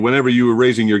Whenever you were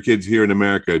raising your kids here in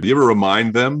America, do you ever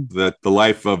remind them that the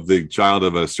life of the child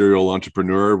of a serial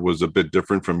entrepreneur was a bit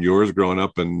different from yours growing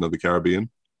up in the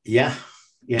Caribbean? Yeah,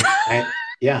 yeah,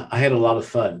 I had a lot of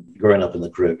fun growing up in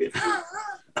the Caribbean.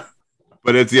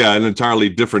 But it's, yeah, an entirely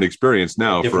different experience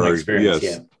now. Different experience,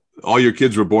 yes. yeah. All your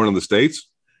kids were born in the States?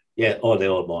 Yeah, oh, they're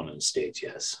all born in the States,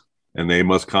 yes. And they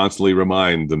must constantly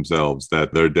remind themselves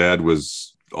that their dad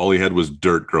was, all he had was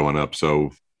dirt growing up.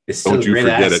 So don't you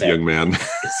forget it, young man.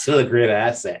 It's still a great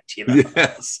asset, you know.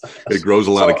 Yes, it grows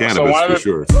a lot of cannabis for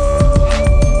sure.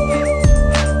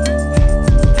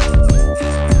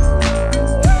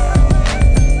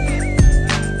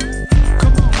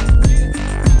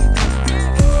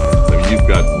 I mean, you've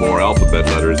got more alphabet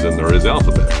letters than there is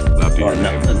alphabet after your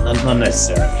name. Not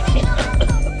necessarily.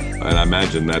 And I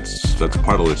imagine that's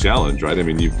part of the challenge, right? I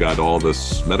mean, you've got all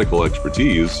this medical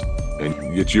expertise, and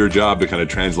it's your job to kind of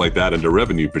translate that into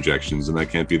revenue projections, and that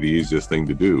can't be the easiest thing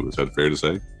to do. Is that fair to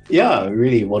say? Yeah,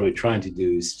 really what we're trying to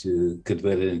do is to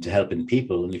convert it into helping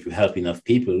people. And if you help enough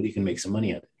people, you can make some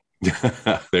money out of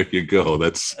it. There you go.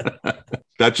 That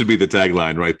should be the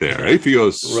tagline right there.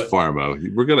 Atheos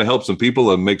Pharma. We're going to help some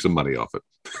people and make some money off it.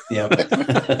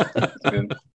 Yeah.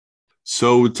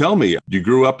 So tell me, you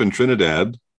grew up in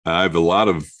Trinidad. I have a lot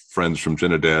of friends from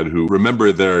Trinidad who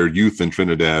remember their youth in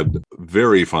Trinidad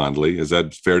very fondly. Is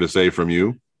that fair to say from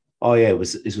you? Oh, yeah, it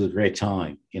was a great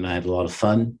time. You know, I had a lot of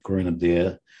fun growing up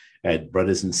there. I had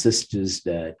brothers and sisters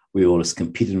that we were always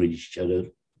competing with each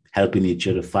other, helping each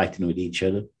other, fighting with each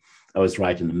other. I was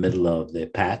right in the middle of their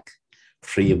pack,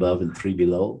 3 above and 3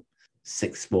 below,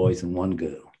 6 boys and 1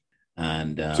 girl.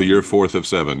 And so you're 4th of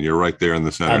 7. You're right there in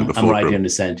the center. I'm right here in the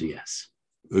center, yes.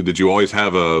 Did you always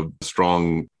have a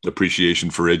strong appreciation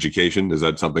for education? Is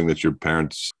that something that your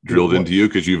parents drilled into you?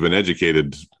 Because you've been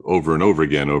educated over and over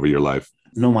again over your life.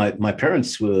 No, my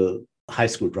parents were high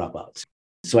school dropouts.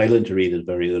 So I learned to read at a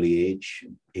very early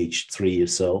age 3 or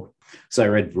so. So I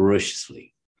read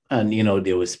voraciously. And, you know,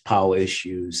 there was power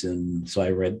issues. And so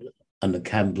I read under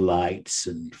candlelights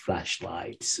and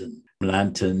flashlights and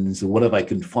lanterns and whatever I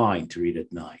could find to read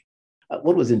at night.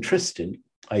 What was interesting,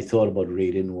 I thought about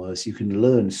reading, was you can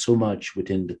learn so much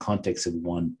within the context of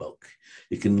one book.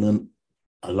 You can learn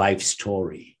a life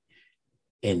story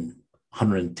in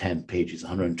 110 pages,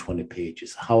 120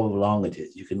 pages, however long it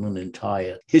is. You can learn the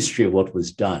entire history of what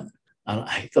was done. And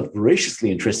I got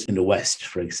voraciously interested in the West,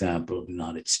 for example, the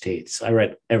United States. I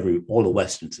read all the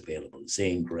Westerns available,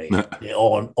 Zane Grey, they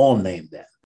all named them.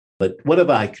 But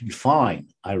whatever I could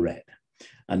find, I read.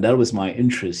 And that was my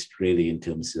interest really in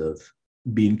terms of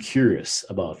being curious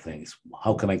about things.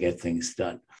 How can I get things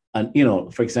done? And, you know,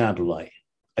 for example, I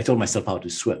taught myself how to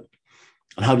swim.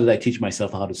 And how did I teach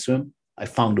myself how to swim? I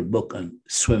found a book on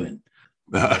swimming.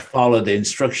 I followed the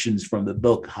instructions from the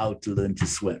book, how to learn to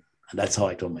swim. And that's how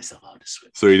I taught myself how to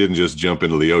swim. So you didn't just jump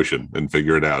into the ocean and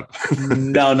figure it out.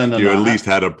 No. You at least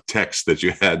had a text that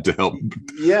you had to help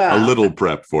a little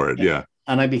prep for it. Yeah.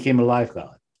 And I became a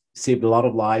lifeguard. Saved a lot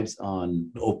of lives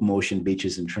on open ocean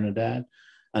beaches in Trinidad.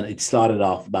 And it started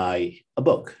off by a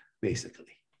book,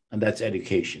 basically. And that's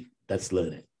education. That's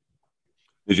learning.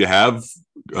 Did you have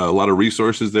a lot of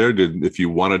resources there? If you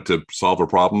wanted to solve a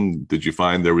problem, did you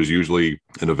find there was usually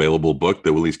an available book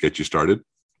that would at least get you started?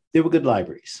 There were good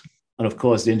libraries. And of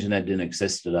course, the internet didn't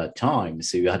exist at that time.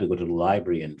 So you had to go to the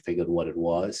library and figure out what it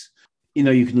was. You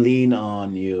know, you can lean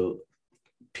on your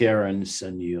parents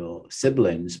and your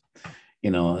siblings,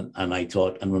 you know, and I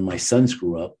taught, and when my sons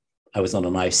grew up, I was not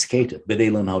an ice skater, but they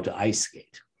learned how to ice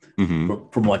skate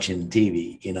from watching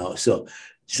TV, you know. So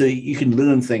you can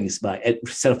learn things by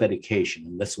self-education,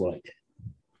 and that's what I did.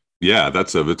 Yeah,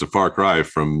 it's a far cry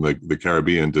from the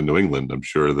Caribbean to New England. I'm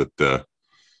sure that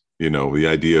you know, the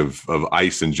idea of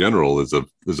ice in general is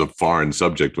a foreign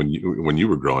subject when you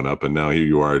were growing up, and now here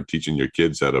you are teaching your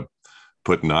kids how to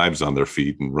put knives on their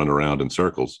feet and run around in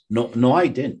circles. No, I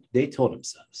didn't. They taught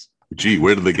themselves. Gee,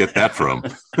 where did they get that from?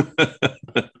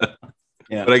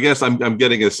 Yeah. But I guess I'm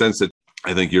getting a sense that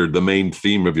I think the main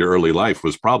theme of your early life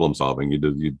was problem solving.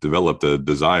 You developed a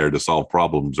desire to solve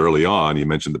problems early on. You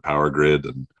mentioned the power grid.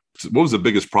 And what was the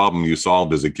biggest problem you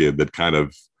solved as a kid that kind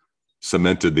of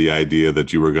cemented the idea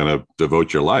that you were going to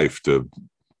devote your life to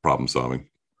problem solving?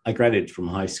 I graduated from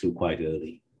high school quite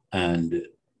early, and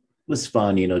it was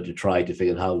fun, you know, to try to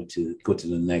figure out how to go to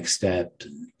the next step.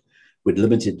 And with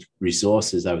limited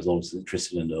resources, I was always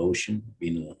interested in the ocean,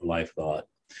 being a lifeguard.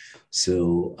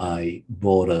 So I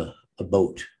bought a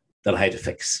boat that I had to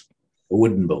fix, a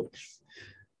wooden boat.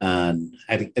 And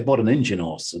I bought an engine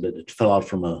also that it fell out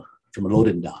from a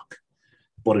loading dock.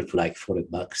 Bought it for like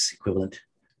 $40 equivalent.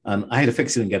 And I had to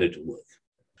fix it and get it to work.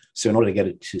 So in order to get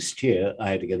it to steer,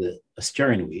 I had to get a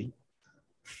steering wheel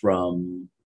from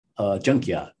a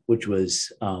junkyard, which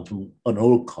was from an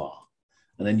old car,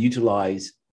 and then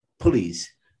utilize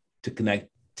pulleys to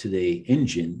connect to the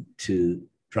engine to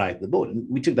drive the boat. And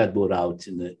we took that boat out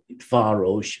in the far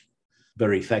ocean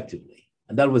very effectively.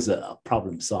 And that was a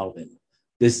problem solving.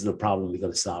 This is the problem, we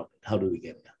got to solve it. How do we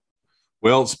get it?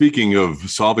 Well, speaking of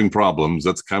solving problems,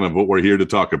 that's kind of what we're here to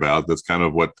talk about. That's kind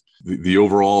of what the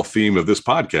overall theme of this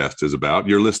podcast is about.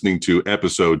 You're listening to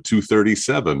episode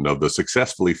 237 of the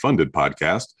Successfully Funded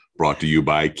podcast, brought to you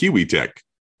by KiwiTech,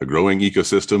 a growing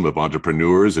ecosystem of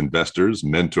entrepreneurs, investors,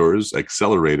 mentors,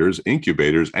 accelerators,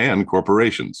 incubators, and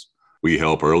corporations. We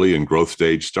help early and growth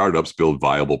stage startups build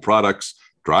viable products,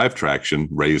 drive traction,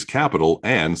 raise capital,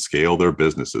 and scale their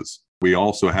businesses. We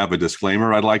also have a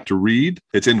disclaimer I'd like to read.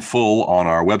 It's in full on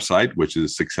our website, which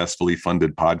is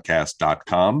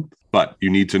successfullyfundedpodcast.com. But you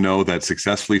need to know that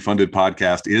Successfully Funded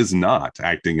Podcast is not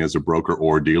acting as a broker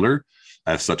or dealer,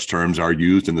 as such terms are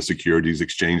used in the Securities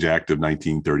Exchange Act of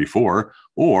 1934,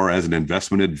 or as an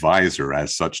investment advisor,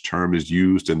 as such term is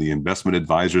used in the Investment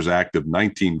Advisors Act of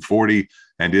 1940,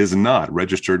 and is not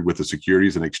registered with the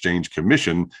Securities and Exchange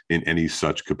Commission in any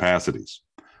such capacities.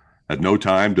 At no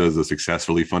time does the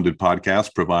Successfully Funded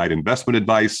Podcast provide investment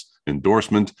advice,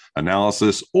 endorsement,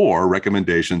 analysis, or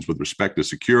recommendations with respect to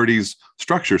securities,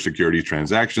 structure securities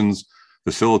transactions,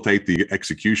 facilitate the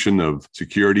execution of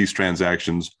securities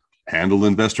transactions, handle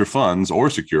investor funds or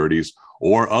securities,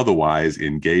 or otherwise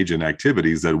engage in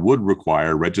activities that would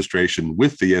require registration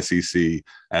with the SEC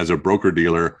as a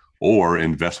broker-dealer or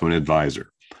investment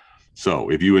advisor.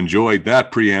 So if you enjoyed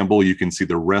that preamble, you can see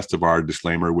the rest of our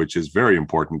disclaimer, which is very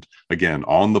important, again,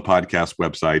 on the podcast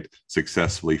website,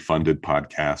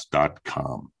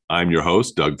 successfullyfundedpodcast.com. I'm your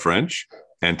host, Doug French,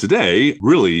 and today,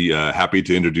 really happy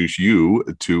to introduce you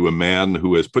to a man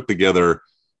who has put together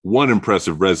one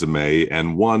impressive resume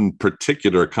and one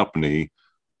particular company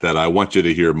that I want you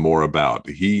to hear more about.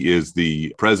 He is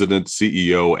the president,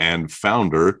 CEO, and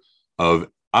founder of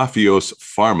Afios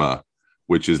Pharma,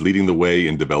 which is leading the way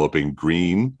in developing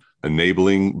green,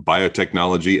 enabling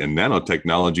biotechnology and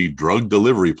nanotechnology drug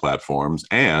delivery platforms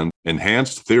and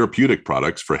enhanced therapeutic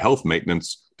products for health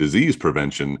maintenance, disease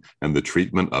prevention, and the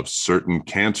treatment of certain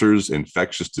cancers,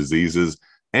 infectious diseases,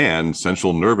 and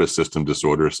central nervous system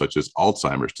disorders such as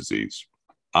Alzheimer's disease.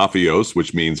 Afios,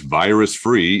 which means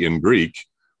virus-free in Greek,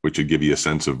 which would give you a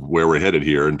sense of where we're headed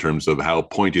here in terms of how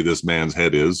pointy this man's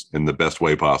head is in the best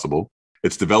way possible.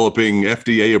 It's developing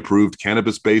FDA-approved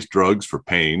cannabis-based drugs for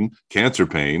pain, cancer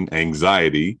pain,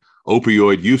 anxiety,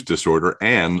 opioid use disorder,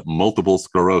 and multiple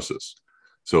sclerosis.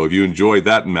 So if you enjoyed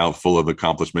that mouthful of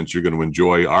accomplishments, you're going to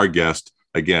enjoy our guest,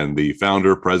 again, the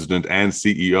founder, president, and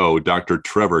CEO, Dr.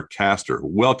 Trevor Castor.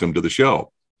 Welcome to the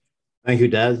show. Thank you,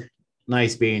 Doug.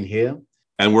 Nice being here.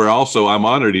 And I'm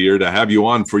honored here to have you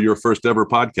on for your first ever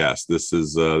podcast. This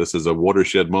is a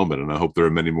watershed moment, and I hope there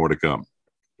are many more to come.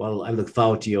 Well, I look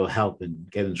forward to your help in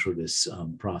getting through this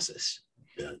process.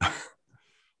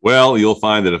 Well, you'll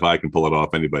find that if I can pull it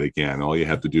off, anybody can. All you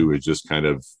have to do is just kind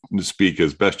of speak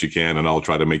as best you can, and I'll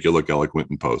try to make you look eloquent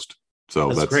in post.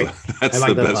 So that's great. That's I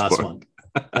like the that best last part. one.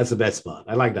 That's the best part.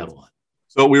 I like that one.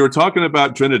 So we were talking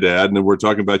about Trinidad, and we're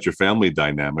talking about your family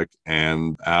dynamic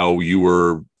and how you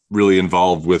were really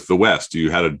involved with the West. You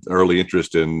had an early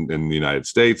interest in the United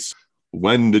States.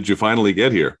 When did you finally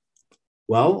get here?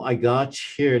 Well, I got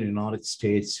here in the United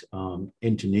States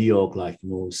into New York like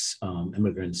most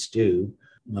immigrants do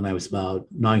when I was about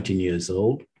 19 years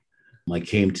old. I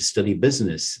came to study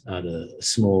business at a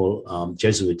small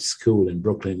Jesuit school in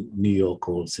Brooklyn, New York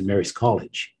called St. Mary's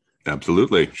College.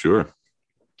 Absolutely, sure.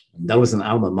 That was an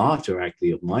alma mater,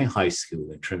 actually, of my high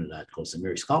school in Trinidad called St.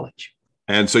 Mary's College.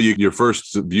 And so your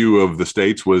first view of the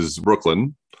States was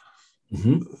Brooklyn.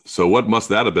 Mm-hmm. So what must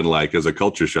that have been like as a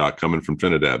culture shock coming from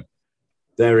Trinidad?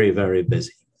 Very, very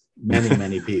busy.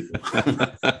 Many people.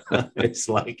 It's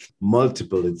like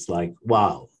multiple. It's like,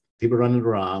 wow, people running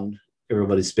around.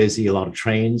 Everybody's busy, a lot of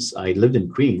trains. I lived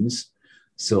in Queens,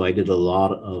 so I did a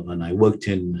lot of, and I worked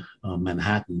in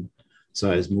Manhattan. So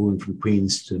I was moving from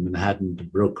Queens to Manhattan to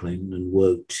Brooklyn and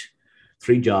worked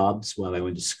 3 jobs while I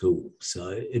went to school. So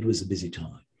it was a busy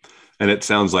time. And it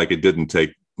sounds like it didn't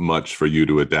take much for you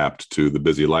to adapt to the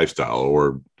busy lifestyle,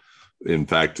 or in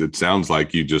fact, it sounds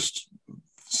like you just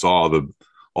saw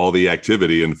all the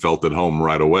activity and felt at home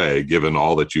right away, given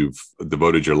all that you've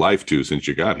devoted your life to since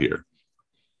you got here.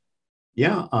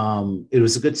 Yeah, it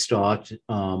was a good start.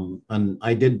 And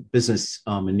I did business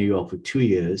in New York for 2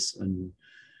 years and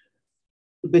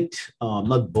a bit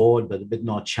not bored, but a bit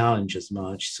not challenged as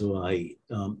much. So I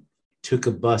took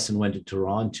a bus and went to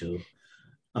Toronto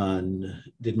and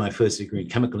did my first degree in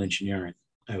chemical engineering.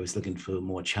 I was looking for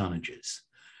more challenges.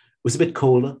 It was a bit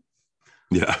colder,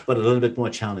 Yeah. but a little bit more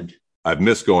challenging. I've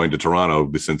missed going to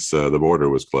Toronto since the border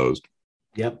was closed.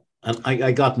 Yep. And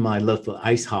I got my love for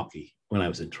ice hockey when I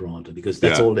was in Toronto because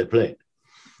that's Yeah. all they played.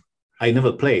 I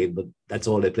never played, but that's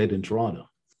all they played in Toronto.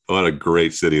 What a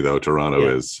great city, though, Toronto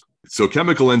Yeah. is. So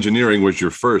chemical engineering was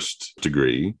your first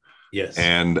degree. Yes.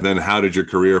 And then how did your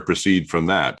career proceed from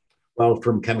that? Well,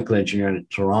 from chemical engineering in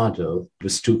Toronto, it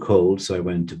was too cold. So I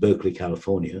went to Berkeley,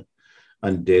 California,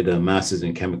 and did a master's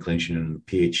in chemical engineering and a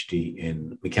PhD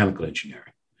in mechanical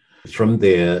engineering. From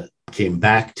there, came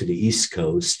back to the East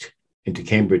Coast into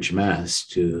Cambridge, Mass,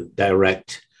 to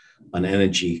direct an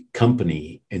energy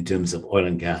company in terms of oil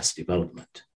and gas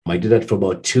development. I did that for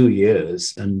about 2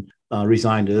 years and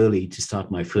resigned early to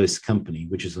start my first company,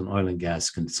 which is an oil and gas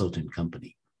consulting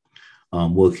company,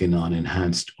 working on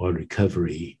enhanced oil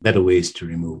recovery, better ways to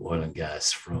remove oil and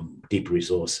gas from deep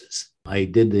resources. I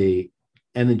did the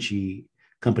energy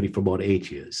company for about 8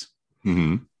 years.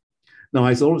 Mm-hmm. Now, I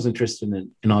was always interested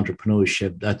in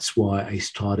entrepreneurship. That's why I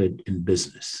started in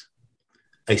business.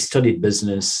 I studied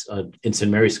business in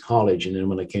St. Mary's College, and then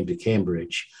when I came to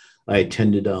Cambridge, I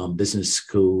attended business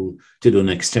school to do an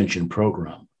extension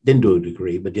program. Didn't do a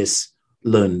degree, but just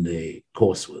learned the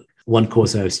coursework. One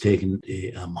course I was taking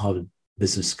at Harvard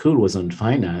Business School was on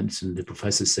finance, and the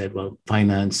professor said, well,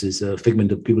 finance is a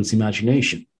figment of people's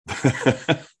imagination.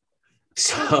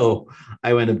 So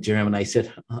I went up to him and I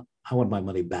said, I want my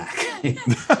money back.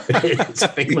 It's a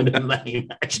figment of my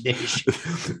imagination.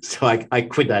 So I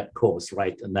quit that course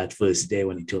right on that first day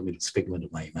when he told me it's a figment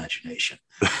of my imagination.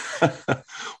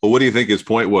 Well, what do you think his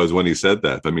point was when he said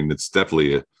that? I mean, it's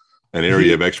definitely an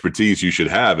area of expertise you should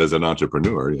have as an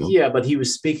entrepreneur. You know? Yeah, but he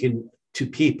was speaking to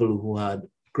people who had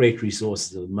great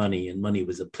resources of money, and money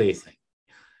was a plaything.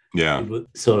 Yeah.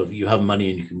 Sort of, you have money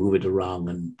and you can move it around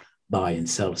and buy and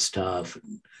sell stuff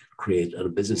and create other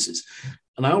businesses.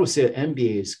 And I always say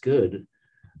MBA is good,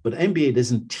 but MBA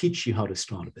doesn't teach you how to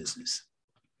start a business.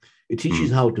 It teaches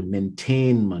you how to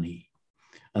maintain money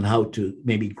and how to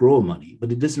maybe grow money,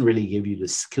 but it doesn't really give you the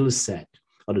skill set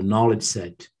or the knowledge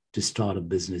set to start a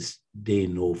business de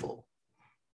novo.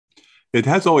 It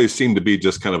has always seemed to be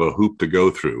just kind of a hoop to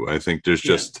go through. I think there's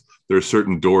there's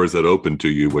certain doors that open to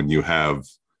you when you have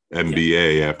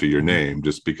MBA after your name,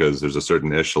 just because there's a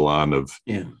certain echelon of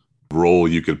role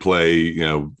you could play. You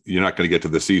know, you're not going to get to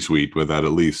the C-suite without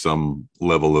at least some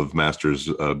level of master's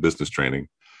business training.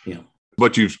 Yeah.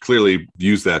 But you've clearly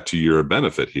used that to your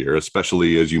benefit here,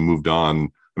 especially as you moved on.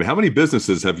 I mean, how many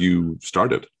businesses have you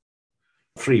started?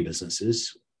 3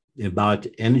 businesses: the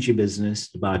bioenergy business,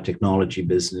 the biotechnology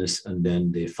business, and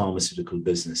then the pharmaceutical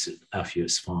business at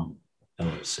Apheos Pharm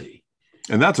LLC.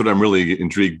 And that's what I'm really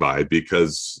intrigued by,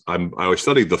 because I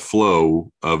studied the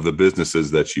flow of the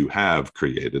businesses that you have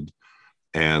created.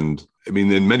 And I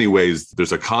mean, in many ways,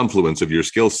 there's a confluence of your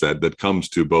skill set that comes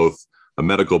to both a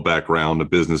medical background, a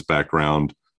business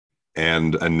background,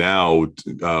 and now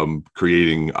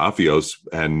creating Apheos,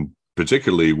 and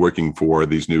particularly working for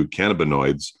these new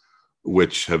cannabinoids,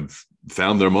 which have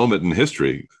found their moment in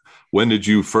history. When did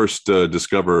you first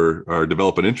discover or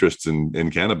develop an interest in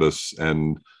cannabis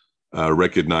and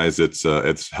recognize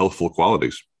its healthful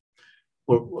qualities?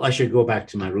 Well, I should go back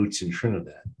to my roots in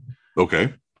Trinidad.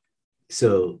 Okay.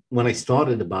 So when I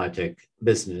started the biotech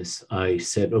business, I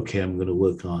said, okay, I'm going to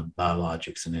work on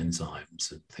biologics and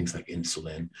enzymes and things like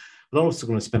insulin, but I'm also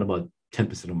going to spend about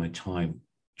 10% of my time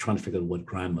trying to figure out what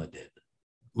grandma did.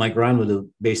 My grandmother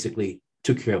basically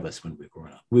took care of us when we were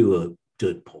growing up. We were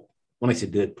dirt poor. When I say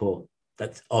dirt poor,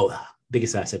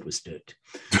 biggest asset was dirt.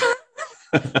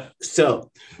 So,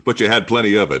 but you had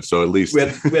plenty of it, so at least we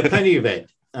had plenty of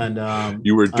it, and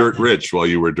you were dirt rich while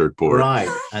you were dirt poor, right?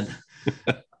 And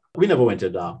we never went to a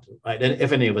doctor, right? And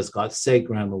if any of us got sick,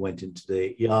 grandma went into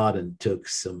the yard and took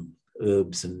some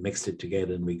herbs and mixed it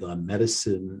together, and we got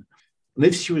medicine. And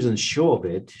if she was unsure of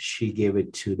it, she gave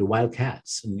it to the wild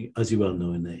cats. And as you well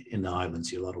know, in the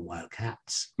islands, you have a lot of wild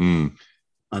cats. Mm.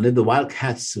 And if the wild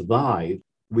cats survived,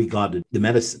 we got the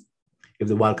medicine. If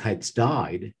the wild cats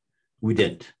died, we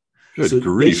didn't. Good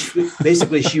grief.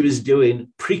 Basically, she was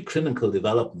doing preclinical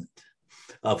development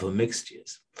of her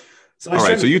mixtures. All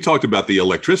right. So you talked about the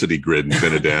electricity grid in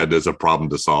Trinidad as a problem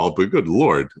to solve, but good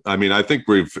Lord. I mean, I think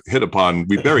we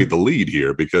buried the lead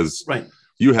here, because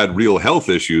you had real health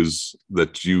issues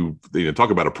that you talk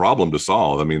about a problem to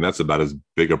solve. I mean, that's about as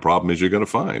big a problem as you're going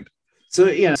to find. So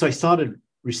I started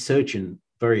researching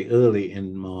very early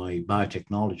in my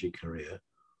biotechnology career.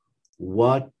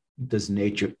 What does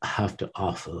nature have to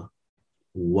offer?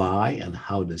 Why and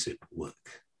how does it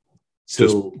work?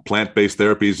 Just So plant-based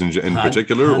therapies in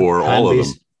particular, or all of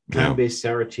them? Plant-based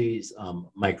therapies,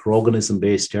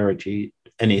 microorganism-based therapy,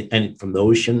 any from the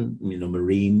ocean,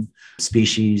 marine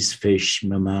species, fish,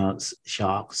 mammals,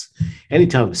 sharks, any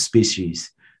type of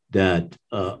species that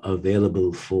are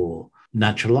available for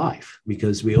natural life,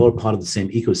 because we're all part of the same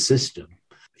ecosystem.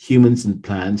 Humans and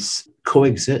plants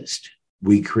coexist.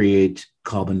 We create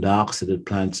carbon dioxide that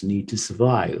plants need to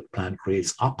survive. The plant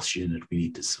creates oxygen that we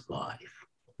need to survive.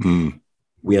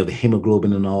 We have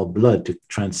hemoglobin in our blood to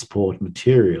transport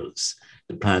materials.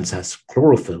 The plant has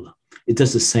chlorophyll. It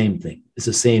does the same thing. It's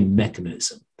the same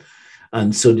mechanism.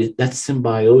 And so that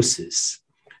symbiosis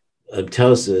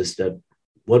tells us that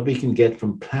what we can get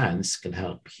from plants can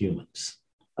help humans.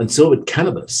 And so with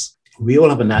cannabis, we all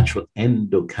have a natural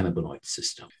endocannabinoid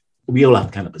system. We all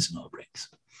have cannabis in our brains.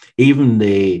 Even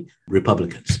the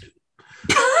Republicans do.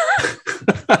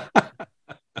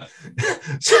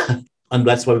 And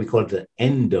that's why we call it the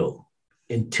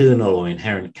internal or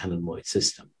inherent cannabinoid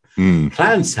system.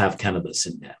 Plants have cannabis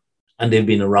in them, and they've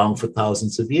been around for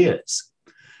thousands of years.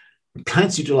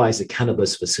 Plants utilize the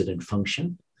cannabis for certain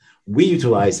function. We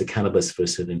utilize the cannabis for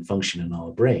certain function in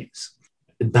our brains.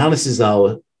 It balances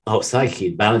our psyche.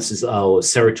 It balances our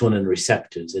serotonin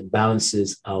receptors. It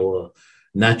balances our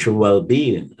natural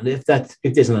well-being. And if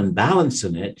there's an imbalance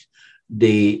in it,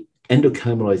 the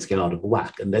endocannabinoids get out of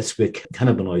whack. And that's where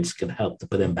cannabinoids can help to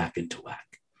put them back into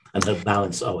whack and help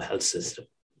balance our health system.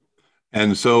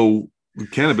 And so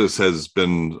cannabis has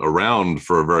been around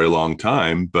for a very long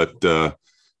time, but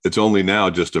it's only now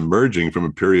just emerging from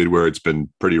a period where it's been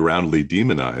pretty roundly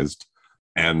demonized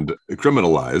and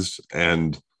criminalized.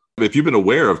 And if you've been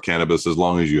aware of cannabis as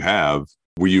long as you have,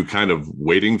 were you kind of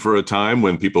waiting for a time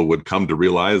when people would come to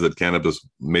realize that cannabis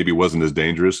maybe wasn't as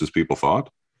dangerous as people thought?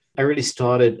 I really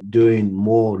started doing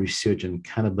more research on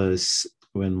cannabis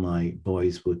when my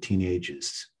boys were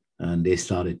teenagers and they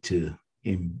started to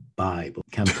imbibe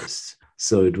cannabis.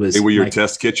 So it was... They were your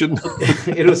test kitchen?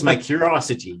 It was my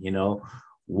curiosity,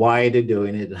 why they're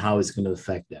doing it and how it's going to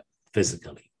affect them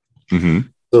physically. Mm-hmm.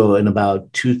 So in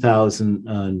about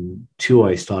 2002,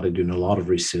 I started doing a lot of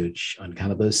research on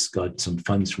cannabis, got some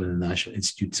funds from the National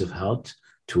Institutes of Health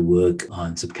to work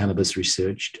on some cannabis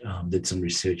research, did some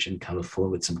research in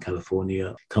California with some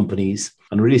California companies,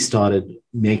 and really started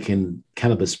making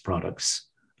cannabis products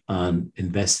and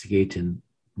investigating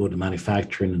both the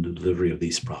manufacturing and the delivery of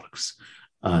these products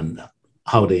and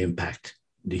how they impact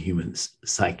the human's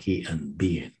psyche and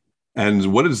being.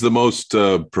 And what is the most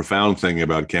profound thing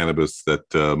about cannabis that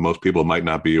most people might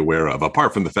not be aware of,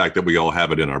 apart from the fact that we all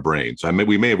have it in our brains?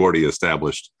 We may have already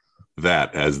established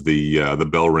that as the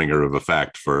bell ringer of a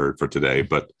fact for today,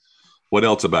 but what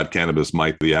else about cannabis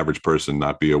might the average person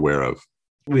not be aware of?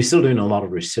 We're still doing a lot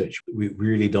of research. We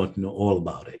really don't know all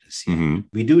about it. Mm-hmm.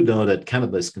 We do know that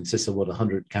cannabis consists of about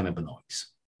 100 cannabinoids.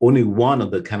 Only one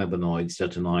of the cannabinoids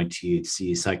that are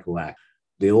non-THC is psychoactive.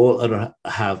 They all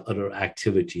have other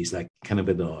activities like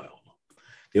cannabidiol.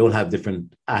 They all have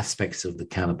different aspects of the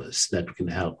cannabis that can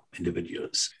help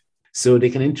individuals. So they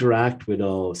can interact with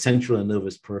our central and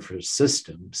nervous peripheral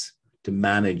systems to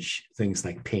manage things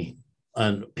like pain.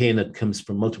 And pain that comes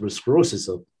from multiple sclerosis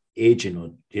or aging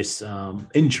or just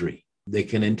injury. They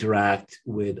can interact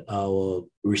with our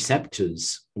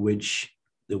receptors, which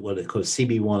what they call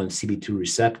CB1 and CB2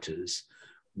 receptors,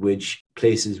 which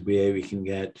places where we can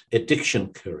get addiction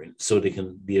occurring. So they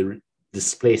can be a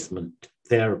displacement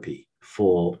therapy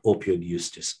for opioid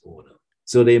use disorder.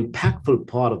 So the impactful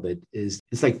part of it is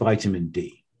it's like vitamin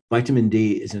D. Vitamin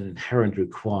D is an inherent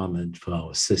requirement for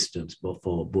our systems, but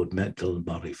for both mental and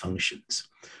bodily functions.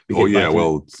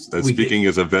 Speaking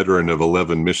as a veteran of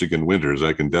 11 Michigan winters,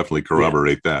 I can definitely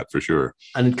corroborate that for sure.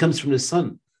 And it comes from the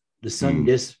sun. The sun,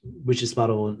 which is part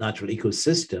of our natural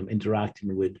ecosystem,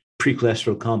 interacting with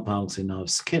precholesterol compounds in our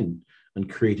skin and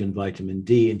creating vitamin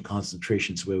D in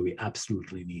concentrations where we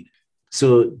absolutely need it.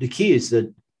 So the key is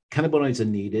that cannabinoids are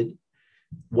needed.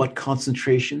 What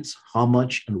concentrations, how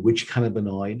much, and which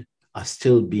cannabinoid are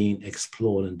still being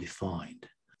explored and defined.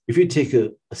 If you take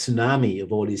a tsunami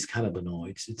of all these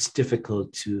cannabinoids, it's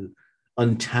difficult to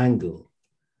untangle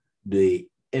the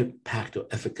impact or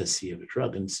efficacy of a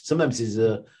drug. And sometimes it's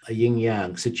a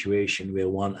yin-yang situation where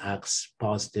one acts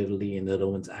positively and the other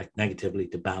ones act negatively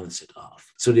to balance it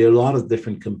off. So there are a lot of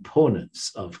different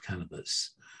components of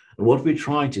cannabis. And what we're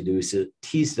trying to do is to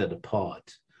tease that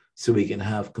apart so we can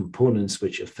have components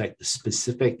which affect the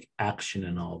specific action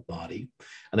in our body.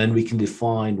 And then we can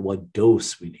define what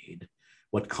dose we need,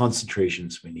 what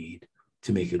concentrations we need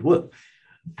to make it work.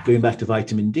 Going back to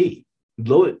vitamin D,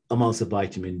 low amounts of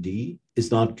vitamin D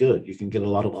is not good. You can get a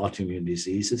lot of autoimmune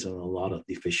diseases and a lot of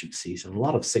deficiencies and a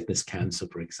lot of sickness, cancer,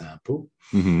 for example.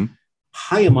 Mm-hmm.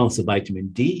 High amounts of vitamin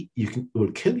D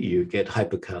will kill you. You get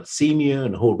hypercalcemia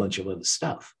and a whole bunch of other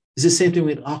stuff. It's the same thing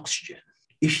with oxygen.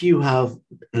 If you have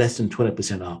less than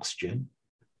 20% oxygen,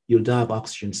 you'll die of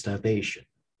oxygen starvation.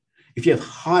 If you have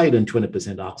higher than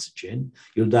 20% oxygen,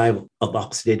 you'll die of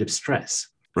oxidative stress.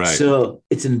 Right. So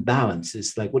it's in balance.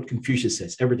 It's like what Confucius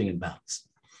says, everything in balance.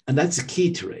 And that's the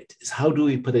key to it, is how do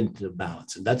we put it into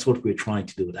balance? And that's what we're trying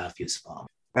to do with Apheus Pharma.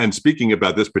 And speaking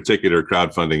about this particular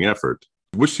crowdfunding effort,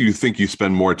 which do you think you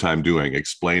spend more time doing,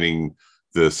 explaining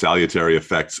the salutary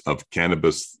effects of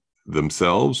cannabis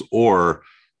themselves, or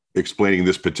explaining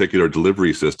this particular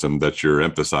delivery system that you're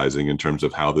emphasizing in terms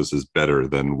of how this is better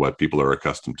than what people are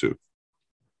accustomed to?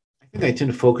 I think I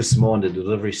tend to focus more on the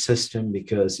delivery system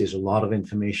because there's a lot of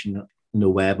information in the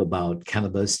web about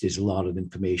cannabis. There's a lot of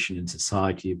information in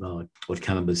society about what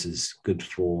cannabis is good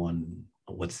for and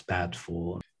what's bad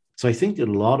for. So I think that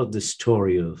a lot of the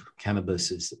story of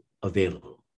cannabis is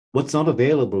available. What's not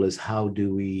available is how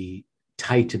do we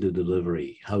tie to the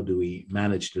delivery? How do we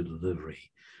manage the delivery?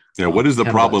 Yeah, what is the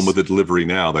problem with the delivery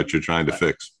now that you're trying to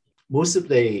fix? Most of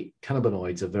the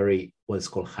cannabinoids are very, what's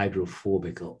called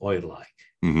hydrophobic or oil-like.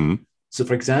 Mm-hmm. So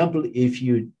for example, if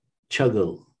you chug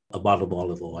a bottle of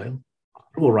olive oil,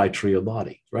 it will right through your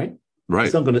body, right? Right.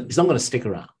 It's not gonna stick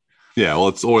around. Yeah, well,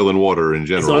 it's oil and water in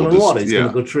general. It's oil and water. It's going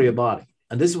to go through your body.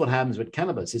 And this is what happens with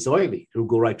cannabis. It's oily. It will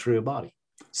go right through your body.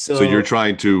 So you're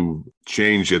trying to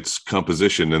change its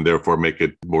composition and therefore make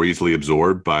it more easily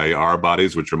absorbed by our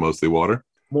bodies, which are mostly water?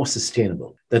 More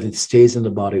sustainable, that it stays in the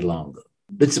body longer.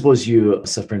 Let's suppose you're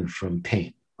suffering from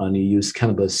pain and you use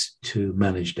cannabis to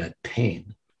manage that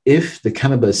pain. If the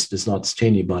cannabis does not stay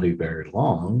in your body very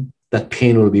long, that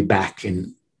pain will be back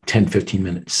in 10, 15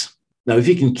 minutes. Now, if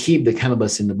you can keep the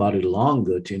cannabis in the body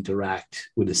longer to interact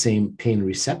with the same pain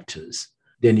receptors,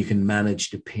 then you can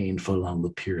manage the pain for a longer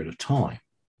period of time.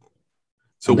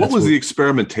 So what was the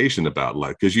experimentation about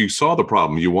like? Because you saw the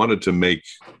problem. You wanted to make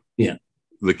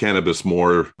the cannabis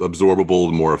more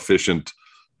absorbable, more efficient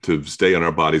to stay in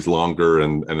our bodies longer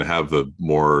and have the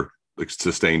more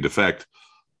sustained effect.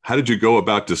 How did you go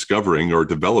about discovering or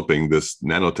developing this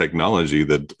nanotechnology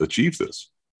that achieves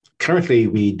this? Currently,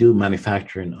 we do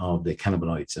manufacturing of the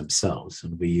cannabinoids themselves,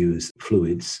 and we use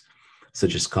fluids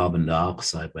such as carbon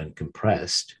dioxide when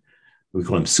compressed. We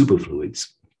call them superfluids.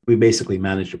 We basically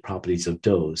manage the properties of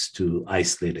those to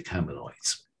isolate the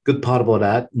cannabinoids. Good part about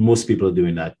that, most people are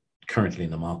doing that currently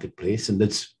in the marketplace, and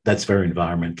that's very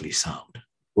environmentally sound.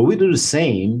 But we do the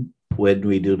same when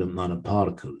we do the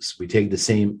nanoparticles. We take the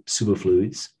same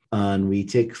superfluids and we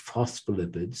take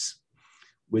phospholipids,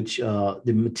 which are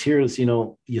the materials,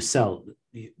 your cell,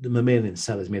 the mammalian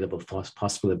cell is made up of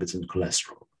phospholipids and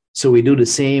cholesterol. So we do the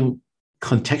same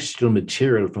contextual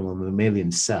material from a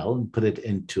mammalian cell and put it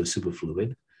into a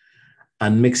superfluid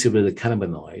and mix it with a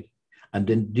cannabinoid and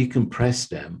then decompress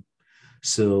them.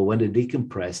 So when they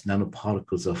decompress,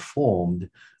 nanoparticles are formed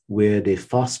where the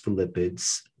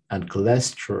phospholipids and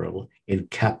cholesterol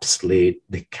encapsulate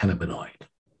the cannabinoid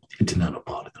into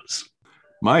nanoparticles.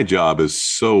 My job is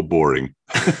so boring.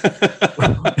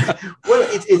 Well,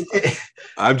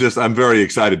 I'm very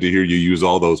excited to hear you use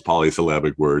all those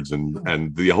polysyllabic words,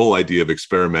 and the whole idea of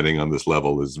experimenting on this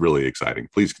level is really exciting.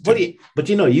 Please continue. But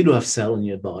you do have cell in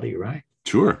your body, right?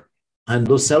 Sure. And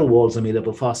those cell walls are made up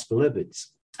of phospholipids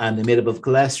and they're made up of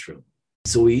cholesterol.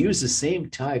 So we use the same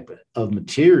type of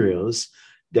materials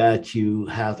that you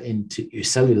have into your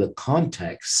cellular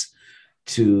context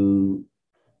to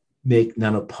make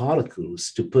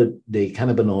nanoparticles to put the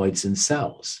cannabinoids in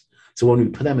cells. So when we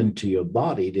put them into your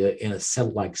body, they're in a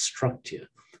cell-like structure,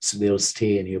 so they'll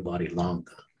stay in your body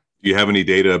longer. Do you have any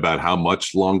data about how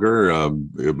much longer,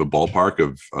 the ballpark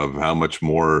of how much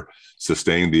more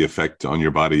sustained the effect on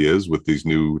your body is with these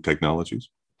new technologies?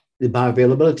 The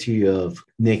bioavailability of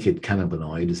naked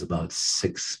cannabinoid is about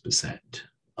 6%.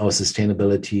 Our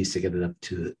sustainability is to get it up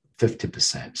to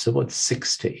 50%, so about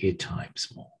 6 to 8 times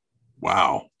more.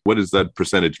 Wow. What does that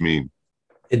percentage mean?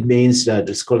 It means that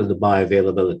it's called the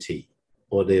bioavailability,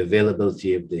 or the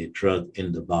availability of the drug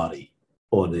in the body,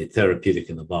 or the therapeutic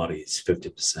in the body is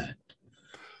 50%.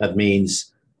 That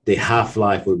means the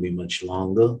half-life will be much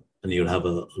longer, and you'll have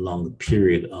a longer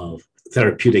period of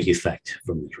therapeutic effect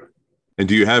from the drug. And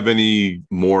do you have any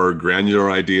more granular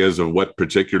ideas of what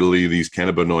particularly these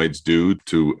cannabinoids do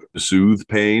to soothe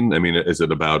pain? I mean, is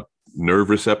it about nerve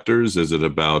receptors? Is it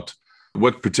about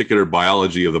what particular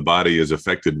biology of the body is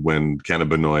affected when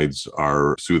cannabinoids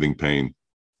are soothing pain?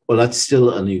 Well, that's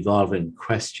still an evolving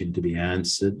question to be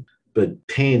answered. But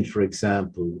pain, for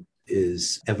example,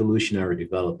 is evolutionary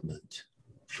development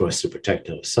for us to protect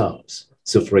ourselves.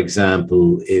 So, for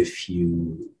example, if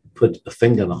you put a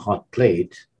finger on a hot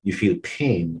plate, you feel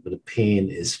pain, but the pain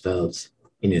is felt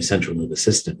in your central nervous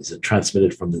system. It's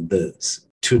transmitted from the nerves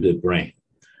to the brain.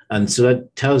 And so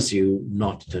that tells you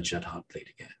not to touch that hot plate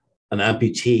again. An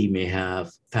amputee may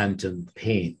have phantom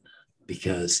pain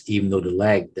because even though the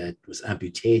leg that was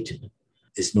amputated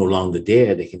is no longer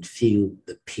there, they can feel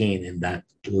the pain in that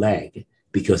leg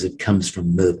because it comes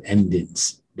from nerve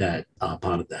endings that are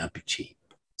part of the amputee.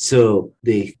 So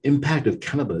the impact of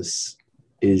cannabis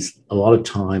is a lot of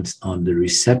times on the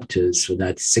receptors for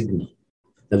that signal,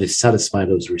 that it satisfies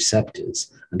those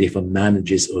receptors and therefore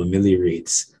manages or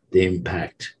ameliorates the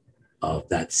impact of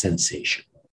that sensation.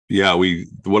 Yeah,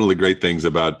 one of the great things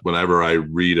about whenever I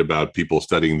read about people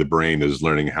studying the brain is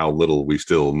learning how little we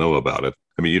still know about it.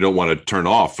 I mean, you don't want to turn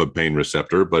off a pain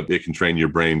receptor, but it can train your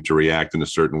brain to react in a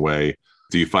certain way.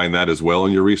 Do you find that as well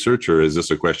in your research, or is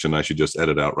this a question I should just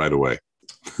edit out right away?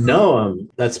 No,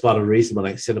 that's part of the reason what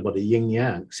I said about the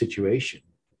yin-yang situation,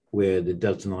 where the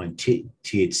delta-9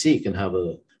 THC can have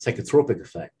a psychotropic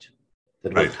effect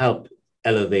that will help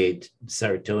elevate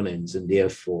serotonins and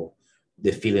therefore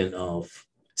the feeling of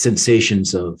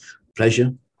sensations of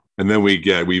pleasure. And then we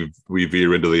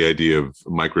veer into the idea of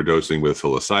microdosing with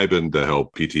psilocybin to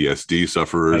help PTSD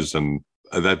sufferers. Right.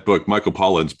 And that book, Michael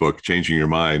Pollan's book, Changing Your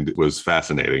Mind, was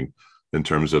fascinating in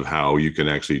terms of how you can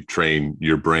actually train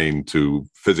your brain to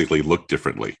physically look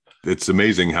differently. It's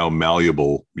amazing how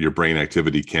malleable your brain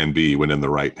activity can be when in the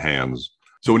right hands.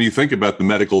 So when you think about the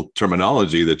medical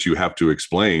terminology that you have to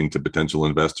explain to potential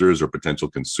investors or potential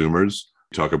consumers,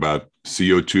 talk about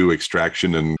CO2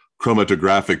 extraction and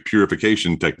chromatographic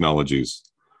purification technologies.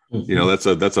 Mm-hmm. You know,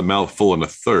 that's a mouthful and a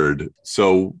third.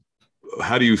 So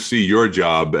how do you see your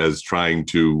job as trying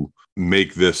to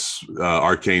make this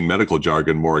arcane medical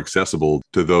jargon more accessible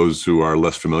to those who are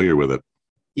less familiar with it?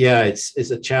 Yeah, it's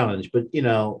a challenge, but you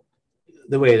know,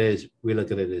 the way it is, we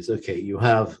look at it is, okay, you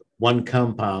have one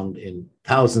compound in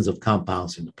thousands of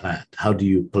compounds in the plant. How do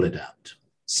you pull it out?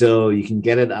 So you can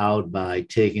get it out by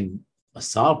taking a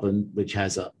solvent which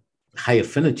has a high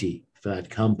affinity for that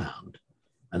compound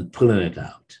and pulling it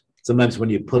out. Sometimes when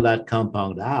you pull that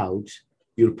compound out,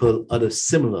 you'll pull other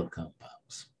similar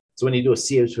compounds. So when you do a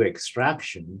CO2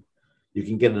 extraction, you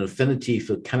can get an affinity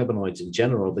for cannabinoids in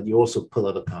general, but you also pull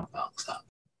other compounds out.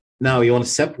 Now you want to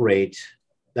separate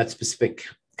that specific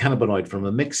cannabinoid from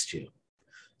a mixture.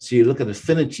 So you look at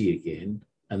affinity again,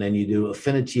 and then you do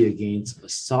affinity against a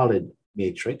solid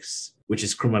matrix, which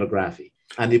is chromatography.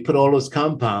 And you put all those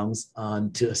compounds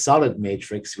onto a solid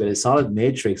matrix, where the solid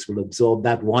matrix will absorb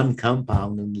that one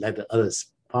compound and let the others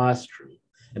pass through.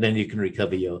 And then you can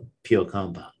recover your pure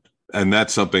compound. And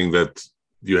that's something that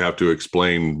you have to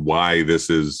explain why this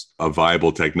is a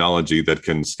viable technology that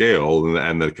can scale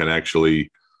and that can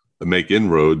actually make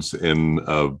inroads in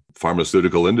a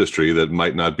pharmaceutical industry that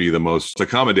might not be the most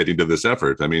accommodating to this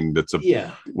effort. I mean, is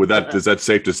that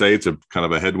safe to say it's a kind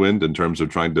of a headwind in terms of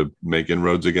trying to make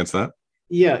inroads against that?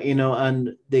 Yeah, you know,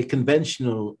 and the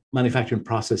conventional manufacturing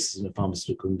processes in the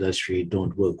pharmaceutical industry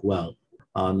don't work well.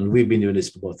 And we've been doing this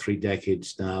for about 3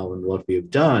 decades now. And what we have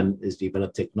done is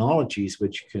develop technologies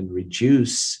which can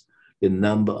reduce the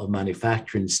number of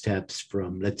manufacturing steps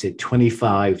from, let's say,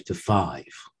 25 to 5.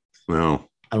 Wow.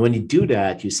 And when you do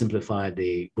that, you simplify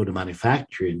both the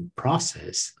manufacturing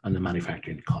process and the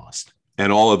manufacturing cost.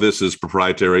 And all of this is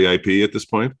proprietary IP at this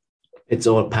point? It's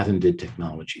all patented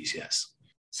technologies, yes.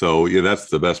 So yeah, that's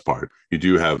the best part. You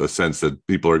do have a sense that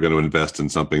people are going to invest in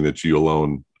something that you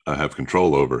alone have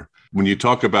control over. When you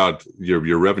talk about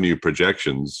your revenue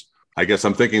projections, I guess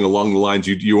I'm thinking along the lines,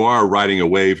 you are riding a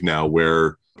wave now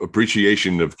where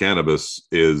appreciation of cannabis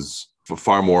is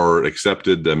far more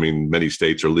accepted. I mean, many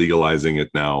states are legalizing it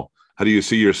now. How do you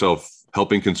see yourself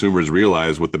helping consumers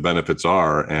realize what the benefits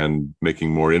are and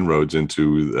making more inroads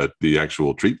into the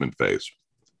actual treatment phase?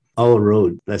 Our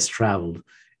road less traveled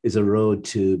is a road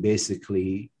to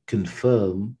basically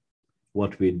confirm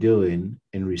what we're doing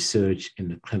in research in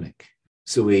the clinic.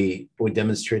 So we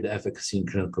demonstrate the efficacy in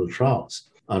clinical trials.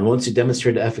 And once you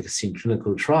demonstrate the efficacy in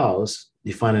clinical trials,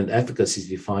 defining efficacy is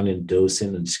defining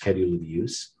dosing and schedule of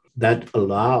use. That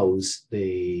allows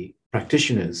the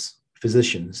practitioners,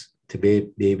 physicians, to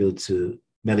be able to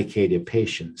medicate their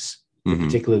patients with a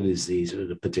particular disease or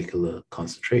the particular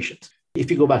concentrations. If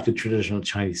you go back to traditional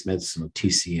Chinese medicine or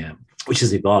TCM, which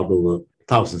has evolved over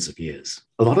thousands of years,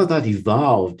 a lot of that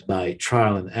evolved by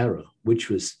trial and error, which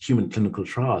was human clinical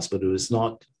trials, but it was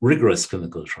not rigorous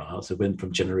clinical trials. It went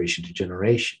from generation to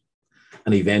generation.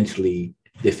 And eventually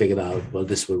they figured out, well,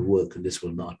 this will work and this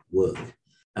will not work.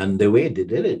 And the way they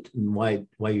did it, and why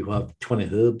you have 20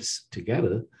 herbs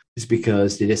together, is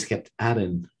because they just kept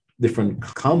adding different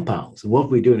compounds. And what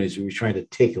we're doing is we're trying to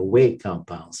take away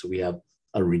compounds. So we have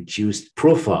a reduced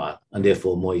profile and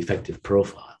therefore more effective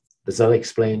profile. Does that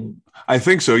explain? I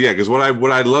think so, yeah. Because what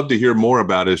I'd love to hear more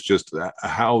about is just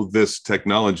how this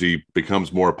technology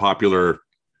becomes more popular.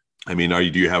 I mean,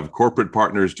 do you have corporate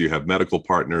partners? Do you have medical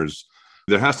partners?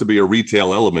 There has to be a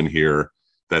retail element here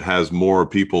that has more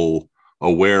people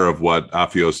aware of what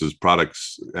Afios's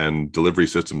products and delivery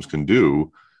systems can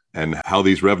do, and how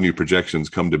these revenue projections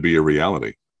come to be a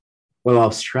reality. Well,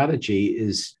 our strategy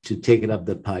is to take it up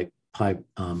the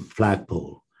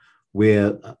flagpole,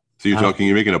 where. So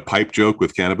you're making a pipe joke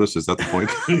with cannabis? Is that the point?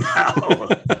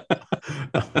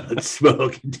 No,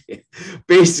 smoking.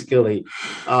 Basically,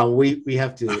 we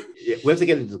have to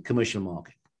get into the commercial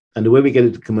market, and the way we get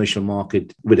into the commercial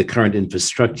market with the current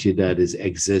infrastructure that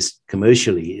exists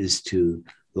commercially is to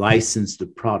license the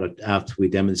product after we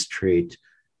demonstrate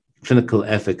clinical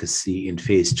efficacy in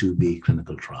phase 2B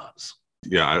clinical trials.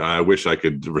 Yeah, I wish I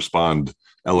could respond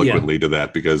eloquently to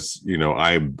that, because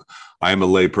I'm a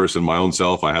lay person my own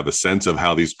self. I have a sense of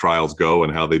how these trials go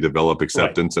and how they develop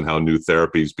acceptance, right, and how new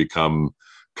therapies become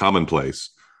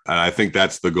commonplace. And I think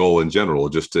that's the goal in general.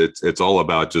 Just it's all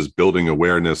about just building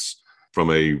awareness from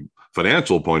a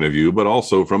financial point of view, but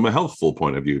also from a healthful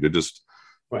point of view, to just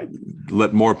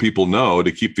let more people know,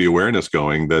 to keep the awareness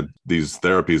going that these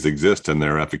therapies exist and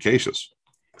they're efficacious.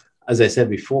 As I said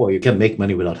before, you can't make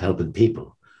money without helping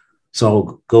people. So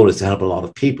our goal is to help a lot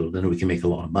of people, then we can make a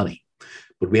lot of money.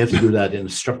 But we have to do that in a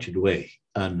structured way.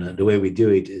 And the way we do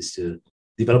it is to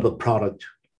develop a product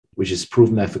which is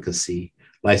proven efficacy,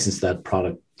 license that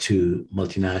product to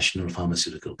multinational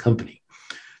pharmaceutical company.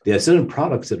 There are certain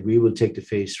products that we will take to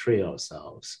phase 3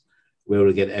 ourselves, where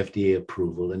we'll get FDA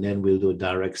approval, and then we'll do a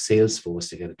direct sales force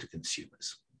to get it to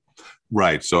consumers.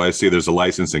 Right. So I see there's a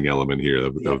licensing element here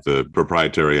of the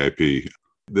proprietary IP.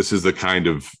 This is the kind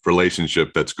of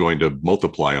relationship that's going to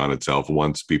multiply on itself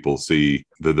once people see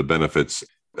the benefits.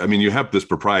 I mean, you have this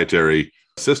proprietary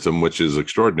system, which is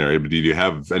extraordinary, but do you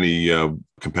have any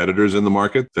competitors in the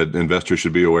market that investors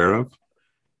should be aware of?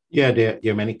 Yeah, there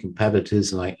are many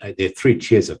competitors, and there are 3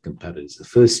 tiers of competitors. The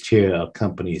first tier are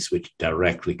companies which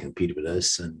directly compete with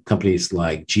us, and companies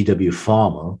like GW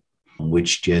Pharma,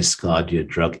 which just got your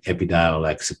drug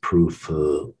Epidiolex approved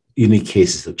for unique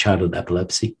cases of childhood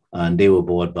epilepsy. And they were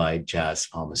bought by Jazz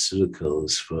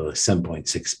Pharmaceuticals for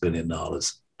 $7.6 billion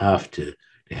after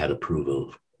they had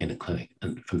approval in the clinic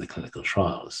and from the clinical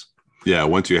trials. Yeah,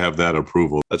 once you have that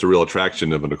approval, that's a real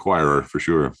attraction of an acquirer for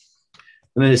sure.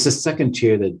 And then there's a second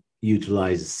tier that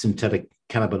utilizes synthetic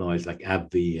cannabinoids like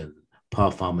AbbVie and Par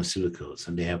Pharmaceuticals,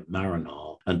 and they have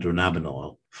Marinol and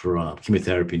Dronabinol for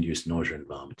chemotherapy-induced nausea and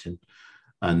vomiting,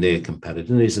 and they're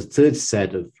competitive. And there's a third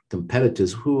set of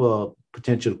competitors who are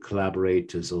potential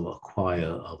collaborators or acquire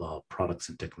of our products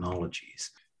and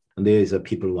technologies. And there's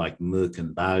people like Merck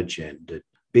and Biogen that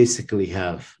basically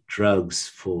have drugs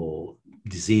for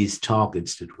disease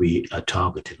targets that we are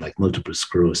targeted, like multiple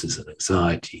sclerosis and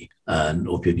anxiety and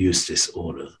opioid use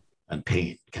disorder and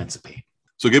pain, cancer pain.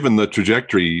 So given the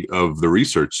trajectory of the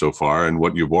research so far and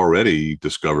what you've already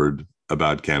discovered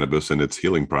about cannabis and its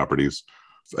healing properties,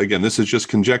 again, this is just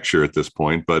conjecture at this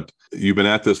point, but you've been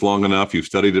at this long enough, you've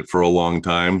studied it for a long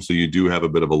time, so you do have a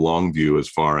bit of a long view as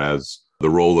far as the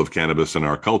role of cannabis in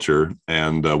our culture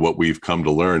and what we've come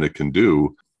to learn it can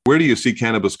do. Where do you see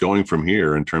cannabis going from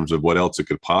here in terms of what else it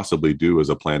could possibly do as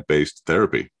a plant-based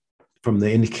therapy? From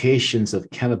the indications of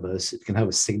cannabis, it can have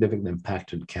a significant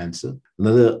impact on cancer.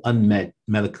 Another unmet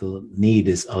medical need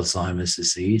is Alzheimer's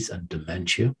disease and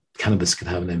dementia. Cannabis can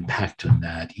have an impact on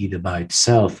that, either by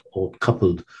itself or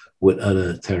coupled with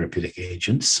other therapeutic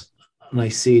agents. And I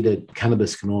see that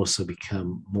cannabis can also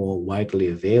become more widely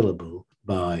available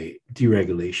by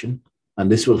deregulation.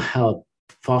 And this will help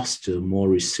foster more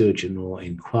research and more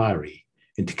inquiry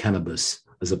into cannabis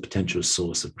as a potential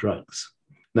source of drugs.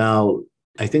 Now,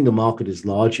 I think the market is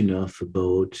large enough for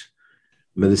both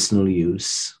medicinal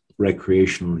use,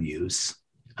 recreational use,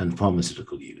 and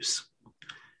pharmaceutical use.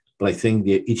 But I think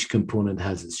that each component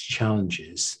has its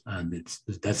challenges, and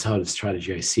that's how the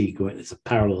strategy I see going. It's a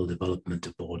parallel development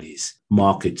of all these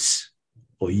markets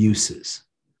or uses.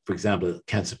 For example, a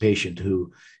cancer patient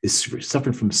who is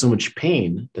suffering from so much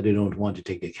pain that they don't want to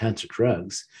take their cancer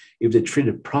drugs, if they're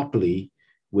treated properly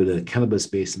with a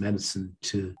cannabis-based medicine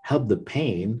to help the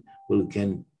pain, will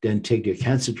can then take their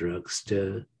cancer drugs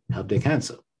to help their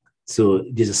cancer. So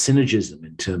there's a synergism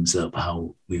in terms of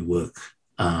how we work,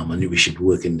 and we should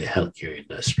work in the healthcare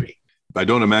industry. I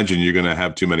don't imagine you're going to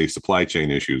have too many supply chain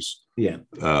issues. Yeah.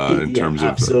 In terms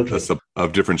of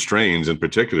of different strains in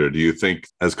particular. Do you think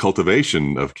as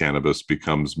cultivation of cannabis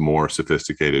becomes more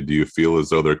sophisticated, do you feel as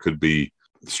though there could be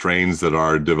strains that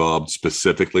are developed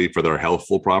specifically for their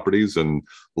healthful properties and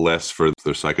less for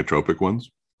their psychotropic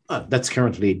ones? That's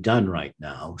currently done right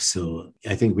now. So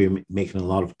I think we're making a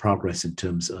lot of progress in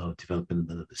terms of developing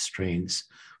the strains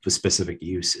for specific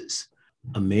uses.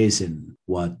 Amazing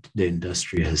what the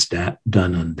industry has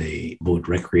done on the both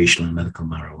recreational and medical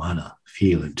marijuana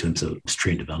field in terms of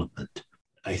strain development.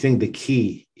 I think the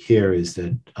key here is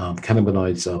that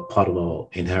cannabinoids are part of our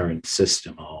inherent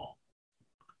system, our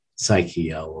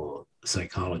psyche, our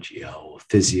psychology, our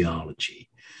physiology.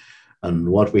 And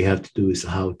what we have to do is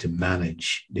how to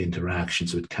manage the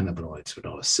interactions with cannabinoids with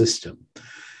our system.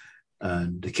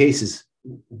 And the case is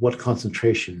what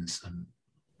concentrations and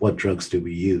what drugs do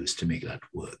we use to make that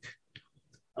work?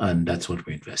 And that's what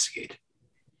we investigate.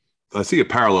 I see a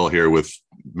parallel here with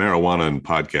marijuana and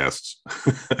podcasts,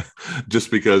 just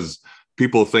because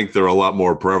people think they're a lot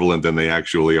more prevalent than they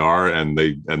actually are. And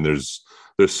there's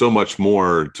so much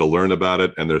more to learn about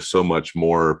it. And there's so much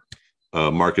more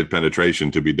market penetration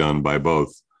to be done by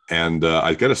both. And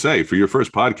I got to say, for your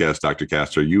first podcast, Dr.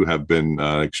 Castor, you have been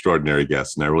an extraordinary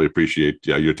guest. And I really appreciate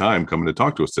your time coming to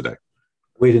talk to us today.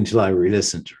 Wait until I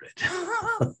re-listen to it.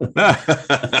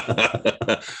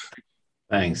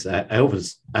 Thanks. I hope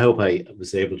I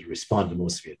was able to respond to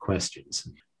most of your questions.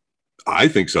 I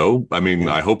think so. I mean,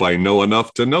 I hope I know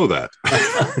enough to know that.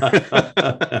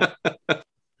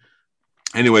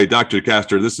 Anyway, Dr.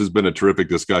 Castor, this has been a terrific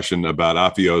discussion about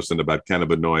Aphios and about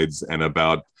cannabinoids and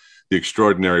about the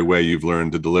extraordinary way you've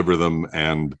learned to deliver them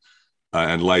and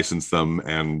license them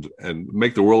and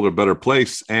make the world a better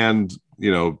place and,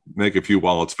 make a few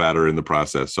wallets fatter in the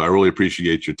process. So I really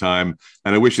appreciate your time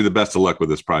and I wish you the best of luck with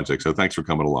this project. So thanks for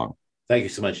coming along. Thank you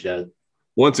so much, Doug.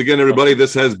 Once again, everybody,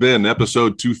 this has been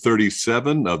episode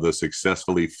 237 of the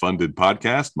Successfully Funded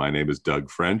podcast. My name is Doug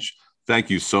French.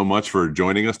 Thank you so much for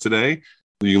joining us today.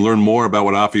 You can learn more about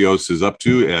what Aphios is up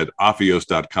to at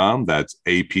aphios.com. That's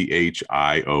APHIOS.com.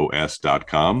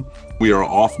 We are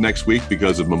off next week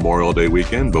because of Memorial Day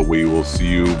weekend, but we will see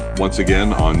you once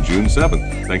again on June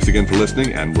 7th. Thanks again for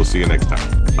listening, and we'll see you next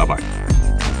time. Bye-bye.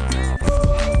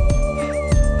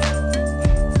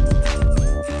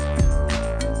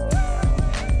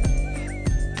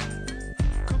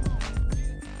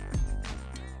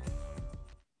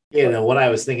 What I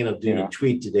was thinking of doing a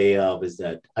tweet today of is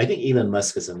that I think Elon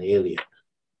Musk is an alien.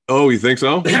 Oh, you think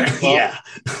so? Yeah.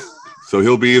 So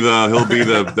he'll be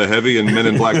the heavy in Men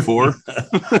in Black 4.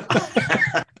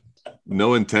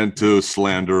 No intent to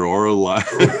slander or lie.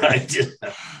 Right.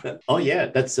 Oh yeah,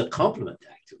 that's a compliment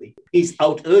actually. He's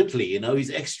out earthly, he's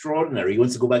extraordinary. He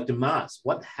wants to go back to Mars.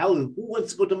 What hell? Who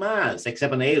wants to go to Mars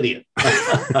except an alien?